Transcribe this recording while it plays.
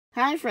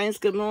Hi friends,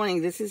 good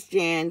morning. This is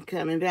Jan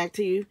coming back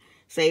to you,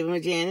 Saving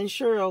with Jan and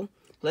Cheryl.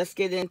 Let's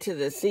get into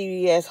the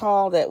CVS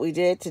haul that we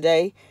did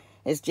today.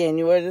 It's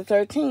January the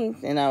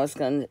 13th, and I was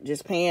going to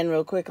just pan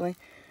real quickly.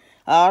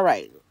 All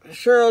right,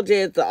 Cheryl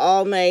did the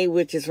All May,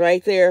 which is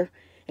right there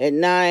at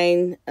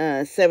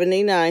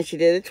 $9.79. She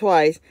did it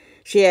twice.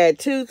 She had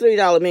two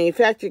 $3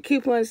 manufacturer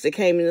coupons that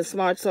came in the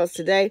Smart Sauce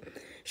today.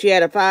 She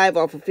had a 5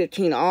 off of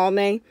 15 All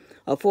May,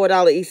 a $4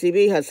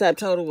 ECB. Her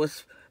subtotal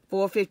was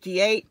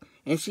 $4.58.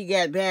 And she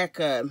got back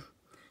a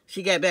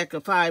 $5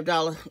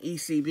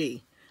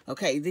 ECB.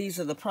 Okay, these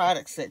are the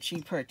products that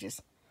she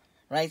purchased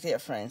right there,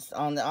 friends,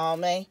 on the All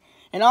May.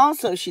 And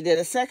also, she did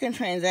a second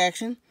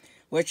transaction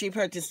where she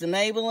purchased the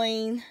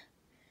Maybelline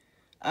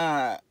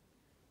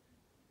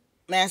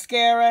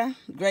mascara,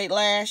 Great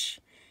Lash,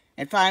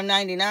 at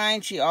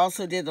 $5.99. She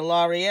also did the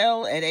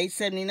L'Oreal at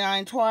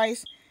 $8.79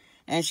 twice.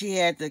 And she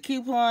had the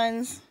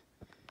coupons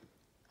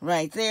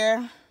right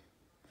there.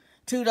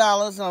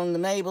 $2 on the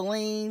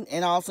Maybelline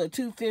and also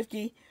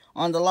 $2.50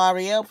 on the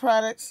L'Oreal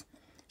products.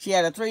 She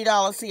had a $3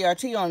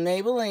 CRT on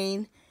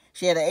Maybelline.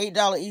 She had an $8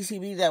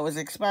 ECB that was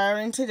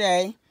expiring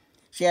today.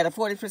 She had a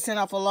 40%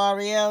 off of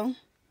L'Oreal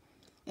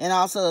and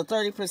also a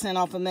 30%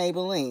 off of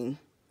Maybelline.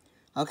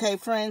 Okay,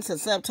 friends, her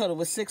subtotal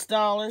was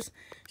 $6.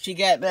 She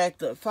got back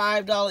the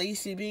 $5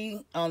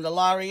 ECB on the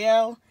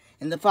L'Oreal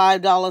and the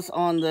 $5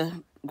 on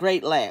the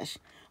Great Lash.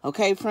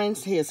 Okay,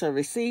 friends, here's her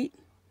receipt.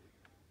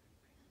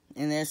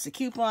 And there's the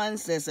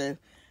coupons. There's a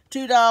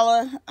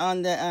 $2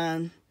 on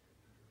the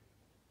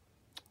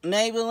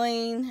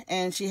Maybelline,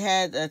 and she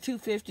had a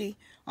 $2.50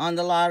 on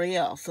the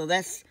L'Oreal. So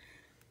that's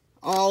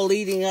all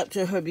leading up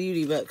to her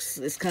beauty bucks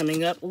this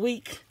coming up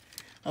week.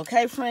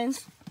 Okay,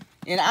 friends?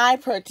 And I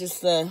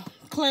purchased the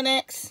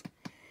Kleenex,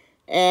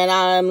 and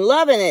I'm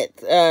loving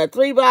it.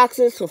 3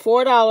 boxes for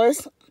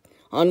 $4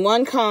 on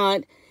one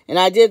card. And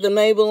I did the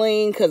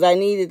Maybelline because I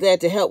needed that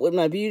to help with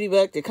my beauty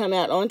buck to come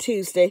out on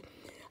Tuesday.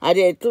 I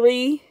did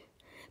two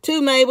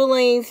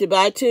Maybellines. You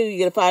buy two, you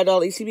get a $5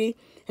 ECB.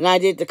 And I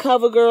did the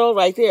CoverGirl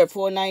right there at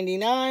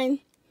 $4.99.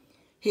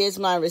 Here's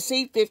my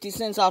receipt, 50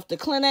 cents off the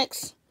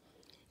Kleenex.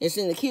 It's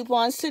in the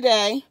coupons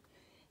today.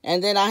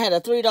 And then I had a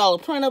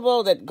 $3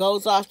 printable that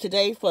goes off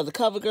today for the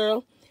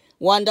CoverGirl.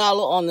 $1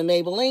 on the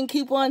Maybelline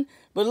coupon.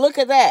 But look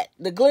at that.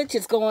 The glitch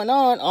is going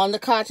on the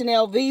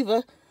Cottonelle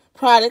Viva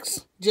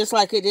products, just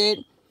like it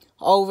did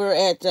over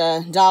at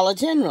Dollar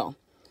General.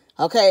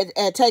 Okay, it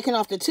had taken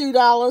off the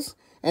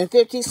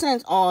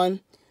 $2.50 on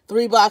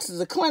 3 boxes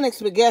of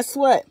Kleenex, but guess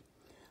what?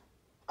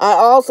 I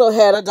also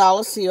had a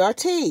 $1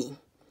 CRT.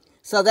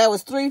 So that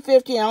was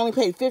 $3.50. I only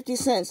paid 50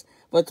 cents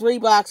for 3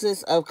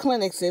 boxes of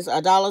Kleenexes,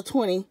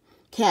 $1.20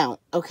 count.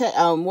 Okay,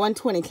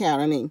 $1.20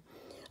 count, I mean.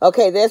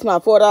 Okay, there's my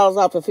 $4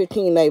 off of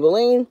 15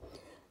 Maybelline.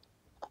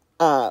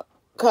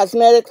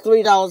 Cosmetics,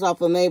 $3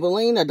 off of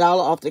Maybelline, $1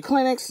 off the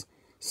Kleenex,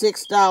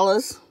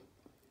 $6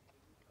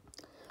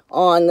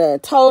 on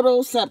the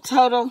total,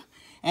 subtotal,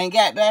 and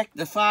got back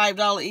the $5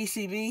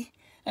 ECB.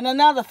 And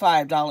another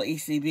 $5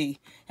 ECB.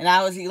 And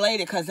I was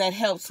elated because that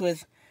helps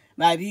with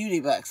my beauty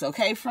bucks.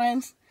 Okay,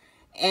 friends?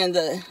 And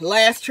the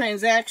last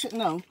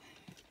transaction,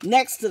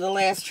 next to the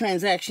last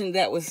transaction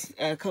that was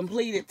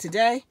completed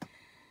today,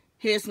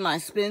 here's my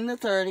Spend the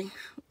 30.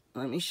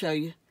 Let me show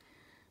you.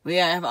 We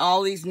have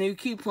all these new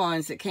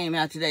coupons that came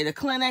out today. The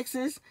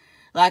Kleenexes,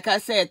 like I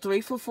said, 3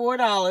 for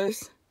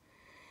 $4.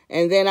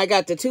 And then I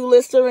got the 2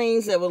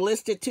 Listerines that were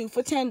listed 2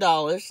 for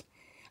 $10.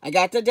 I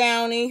got the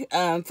Downy,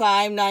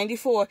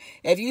 $5.94.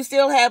 If you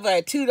still have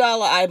a $2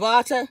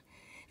 Ibotta,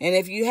 and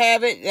if you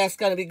have it, that's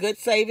going to be good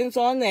savings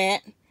on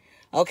that.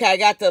 Okay, I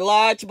got the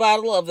large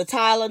bottle of the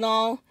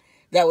Tylenol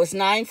that was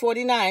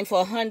 $9.49 for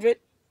 100.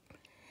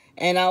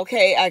 And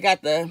okay, I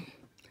got the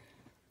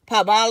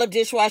Palmolive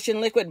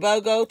dishwashing liquid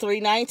BOGO,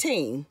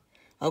 $3.19.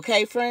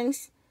 Okay,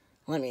 friends,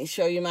 let me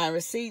show you my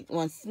receipt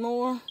once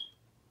more.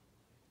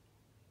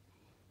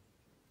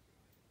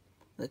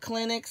 The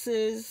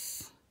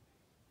Kleenexes.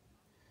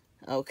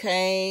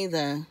 Okay,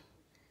 the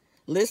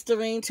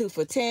Listerine, 2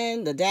 for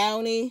 $10. The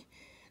Downy,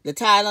 the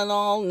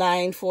Tylenol,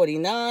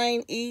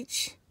 $9.49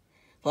 each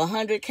for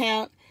 100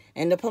 count.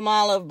 And the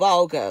Palmolive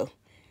BOGO.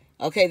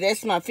 Okay,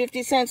 that's my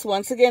 50 cents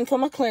once again for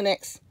my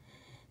Kleenex.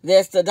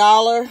 There's the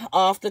 $1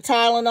 off the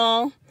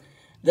Tylenol.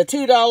 The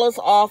 $2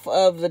 off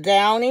of the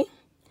Downy.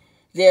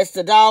 There's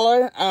the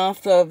 $1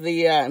 off of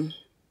the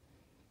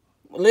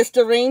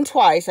Listerine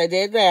twice. I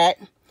did that.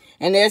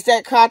 And there's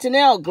that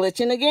Cottonelle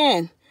glitching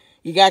again.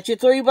 You got your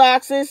 3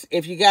 boxes.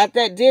 If you got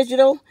that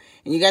digital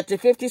and you got the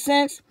 50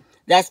 cents,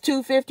 that's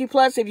 $2.50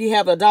 plus. If you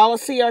have a $1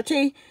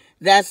 CRT,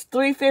 that's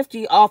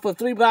 $3.50 off of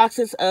 3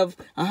 boxes of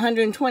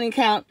 120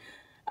 count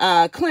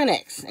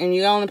Kleenex, and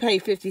you only pay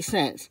 50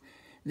 cents.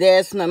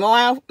 There's my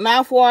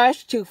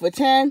mouthwash, 2 for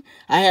 $10.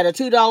 I had a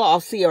 $2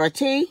 off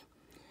CRT,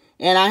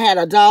 and I had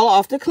a $1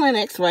 off the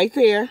Kleenex right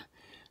there,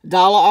 $1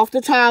 off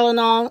the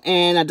Tylenol,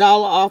 and a $1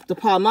 off the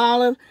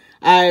Palmolive.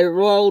 I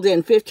rolled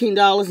in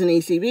 $15 in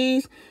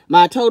ECBs.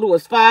 My total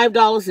was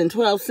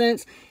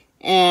 $5.12,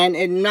 and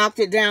it knocked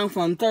it down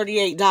from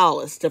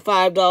 $38 to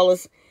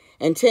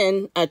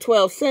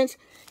 $5.12.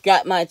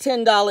 Got my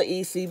 $10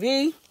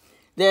 ECB.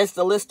 There's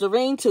the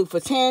Listerine, 2 for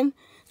 $10.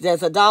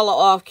 There's $1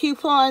 off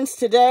coupons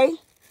today,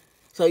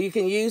 so you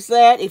can use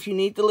that if you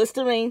need the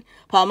Listerine.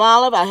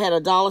 Palmolive, I had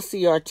 $1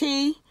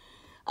 CRT.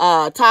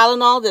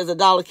 Tylenol, there's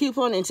 $1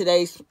 coupon in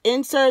today's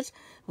inserts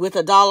with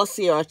 $1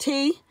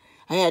 CRT.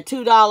 I had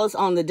 $2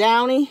 on the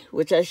Downy,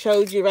 which I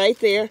showed you right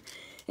there.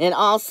 And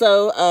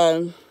also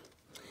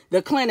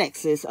the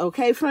Kleenexes,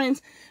 okay,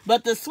 friends?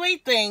 But the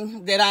sweet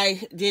thing that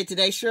I did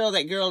today, Cheryl,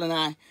 that girl,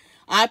 and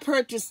I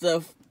purchased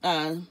the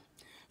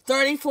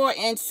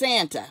 34-inch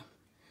Santa.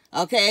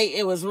 Okay,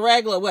 it was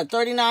regular, what,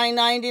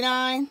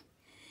 $39.99?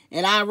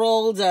 And I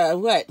rolled,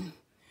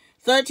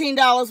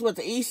 $13 worth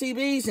of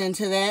ECBs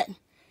into that.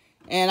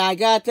 And I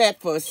got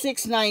that for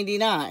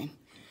 $6.99.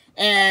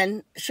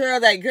 And sure,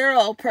 that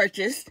girl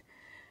purchased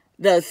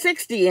the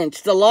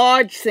 60-inch, the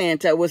large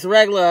Santa, was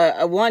regular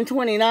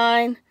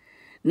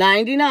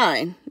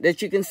 $129.99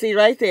 that you can see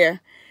right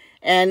there.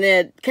 And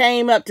it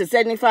came up to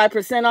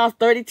 75% off,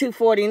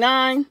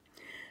 $32.49.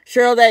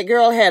 Sure, that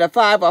girl had a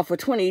 5 off of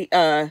 20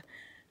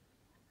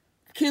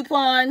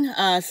 coupon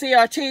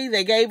CRT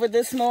they gave her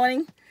this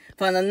morning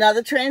from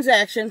another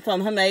transaction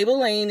from her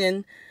Maybelline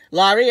and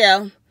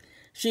L'Oreal.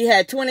 She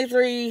had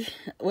 $23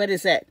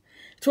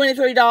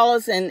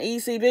 in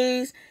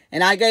ECBs,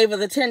 and I gave her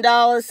the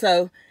 $10,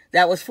 so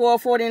that was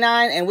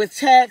 $4.49, and with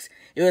tax,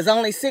 it was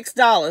only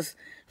 $6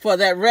 for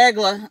that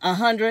regular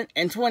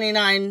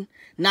 $129.99,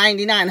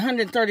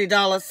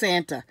 $130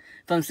 Santa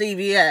from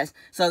CVS.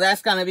 So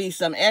that's going to be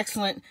some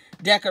excellent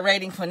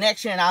decorating for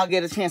next year, and I'll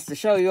get a chance to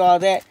show you all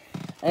that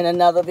in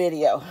another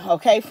video.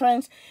 Okay,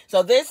 friends?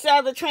 So these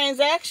are the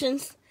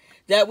transactions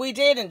that we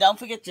did, and don't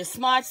forget your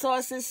Smart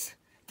Sources,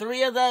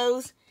 3 of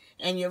those,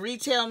 and your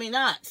Retail Me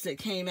Nots that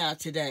came out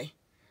today.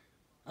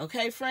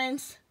 Okay,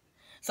 friends?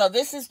 So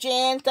this is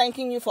Jan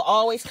thanking you for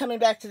always coming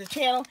back to the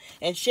channel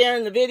and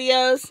sharing the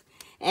videos.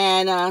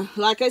 And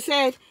like I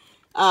said,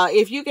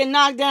 if you can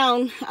knock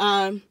down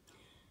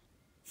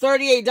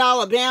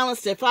 $38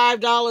 balance to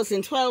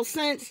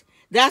 $5.12,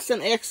 that's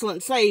an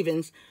excellent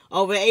savings.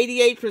 Over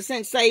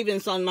 88%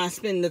 savings on my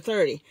Spend the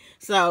 30.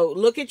 So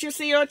look at your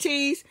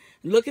CRTs,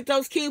 look at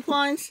those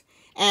coupons,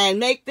 and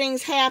make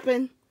things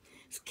happen.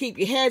 Keep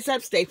your heads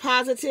up, stay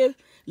positive.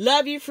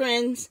 Love you,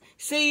 friends.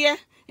 See ya.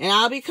 And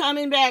I'll be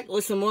coming back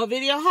with some more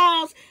video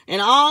hauls.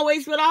 And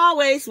always, but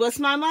always, what's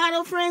my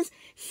motto, friends?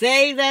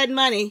 Save that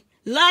money.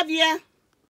 Love ya.